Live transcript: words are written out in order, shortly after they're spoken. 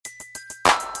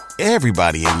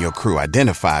Everybody in your crew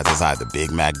identifies as either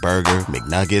Big Mac Burger,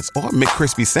 McNuggets, or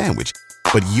McCrispy Sandwich.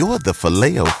 But you're the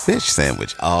Filet-O-Fish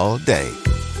Sandwich all day.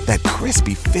 That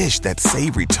crispy fish, that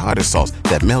savory tartar sauce,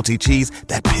 that melty cheese,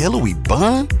 that pillowy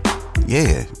bun.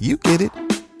 Yeah, you get it.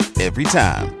 Every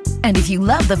time. And if you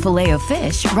love the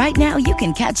Filet-O-Fish, right now you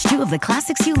can catch two of the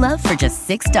classics you love for just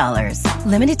 $6.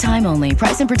 Limited time only.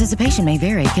 Price and participation may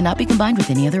vary. Cannot be combined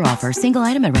with any other offer. Single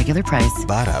item at regular price.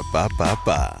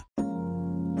 Ba-da-ba-ba-ba.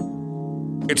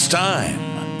 It's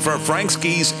time for Frank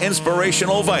Ski's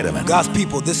Inspirational Vitamin. God's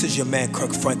people, this is your man,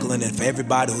 Kirk Franklin, and for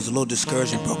everybody who's a little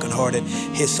discouraged and brokenhearted,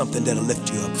 here's something that'll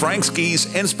lift you up. Frank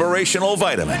Ski's Inspirational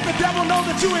Vitamin. Let the devil know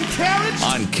that you encouraged.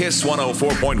 On KISS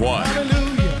 104.1.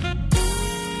 Hallelujah.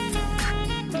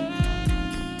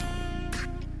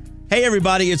 Hey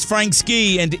everybody, it's Frank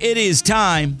Ski, and it is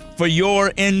time for your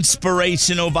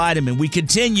Inspirational Vitamin. We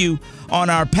continue on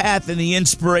our path in the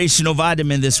Inspirational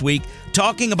Vitamin this week,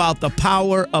 talking about the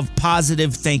power of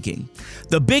positive thinking.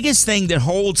 The biggest thing that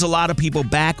holds a lot of people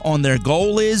back on their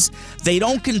goal is they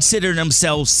don't consider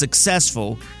themselves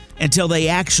successful until they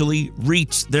actually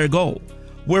reach their goal,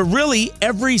 where really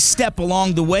every step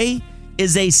along the way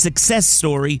is a success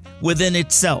story within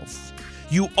itself.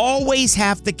 You always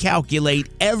have to calculate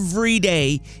every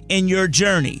day in your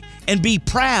journey and be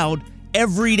proud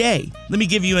every day. Let me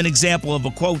give you an example of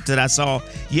a quote that I saw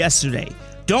yesterday.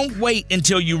 Don't wait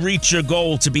until you reach your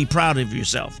goal to be proud of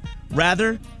yourself.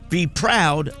 Rather, be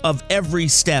proud of every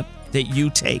step that you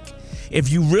take.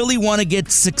 If you really want to get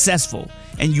successful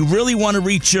and you really want to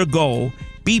reach your goal,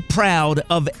 be proud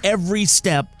of every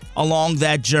step along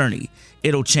that journey.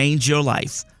 It'll change your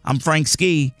life. I'm Frank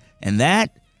Ski, and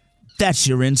that's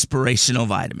your Inspirational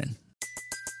Vitamin.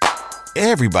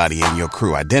 Everybody in your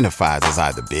crew identifies as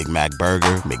either Big Mac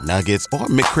Burger, McNuggets, or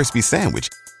McCrispy Sandwich.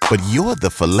 But you're the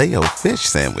Filet-O-Fish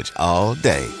Sandwich all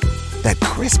day. That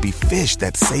crispy fish,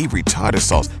 that savory tartar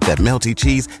sauce, that melty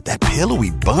cheese, that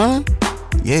pillowy bun.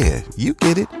 Yeah, you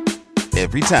get it.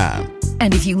 Every time.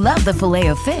 And if you love the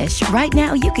Filet-O-Fish, right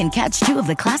now you can catch two of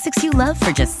the classics you love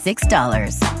for just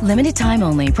 $6. Limited time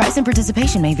only. Price and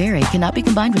participation may vary. Cannot be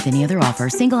combined with any other offer.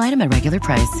 Single item at regular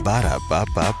price.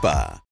 Ba-da-ba-ba-ba.